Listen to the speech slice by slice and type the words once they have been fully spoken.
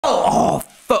Oh,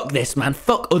 fuck this, man.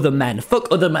 Fuck other men. Fuck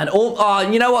other men.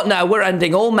 You know what? No, we're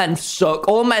ending. All men suck.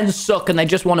 All men suck, and they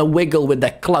just want to wiggle with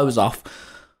their clothes off.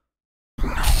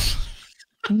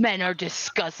 Men are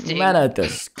disgusting. Men are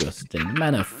disgusting.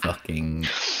 Men are fucking...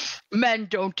 Men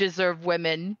don't deserve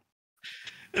women.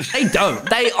 They don't.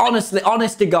 They honestly,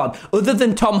 honest to God, other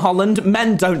than Tom Holland,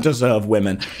 men don't deserve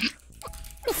women.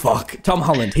 Fuck. Tom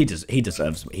Holland, he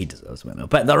deserves women.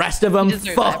 But the rest of them,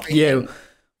 fuck you.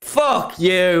 Fuck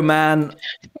you, man.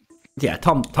 Yeah,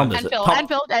 Tom deserves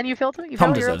it. And you, Phil,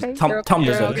 Tom deserves it. Tom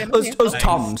deserves it. Us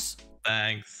Toms.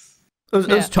 Thanks.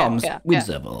 Us Toms. We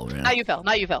deserve it all, really. Not you, Phil.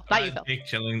 Not you, Phil. Not you, Phil.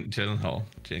 Gyllenhaal.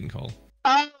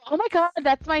 Oh my God,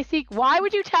 that's my sequel. Why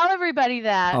would you tell everybody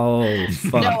that? Oh,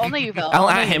 fuck. No, only you, Phil. I'll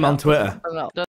at him on Twitter. No.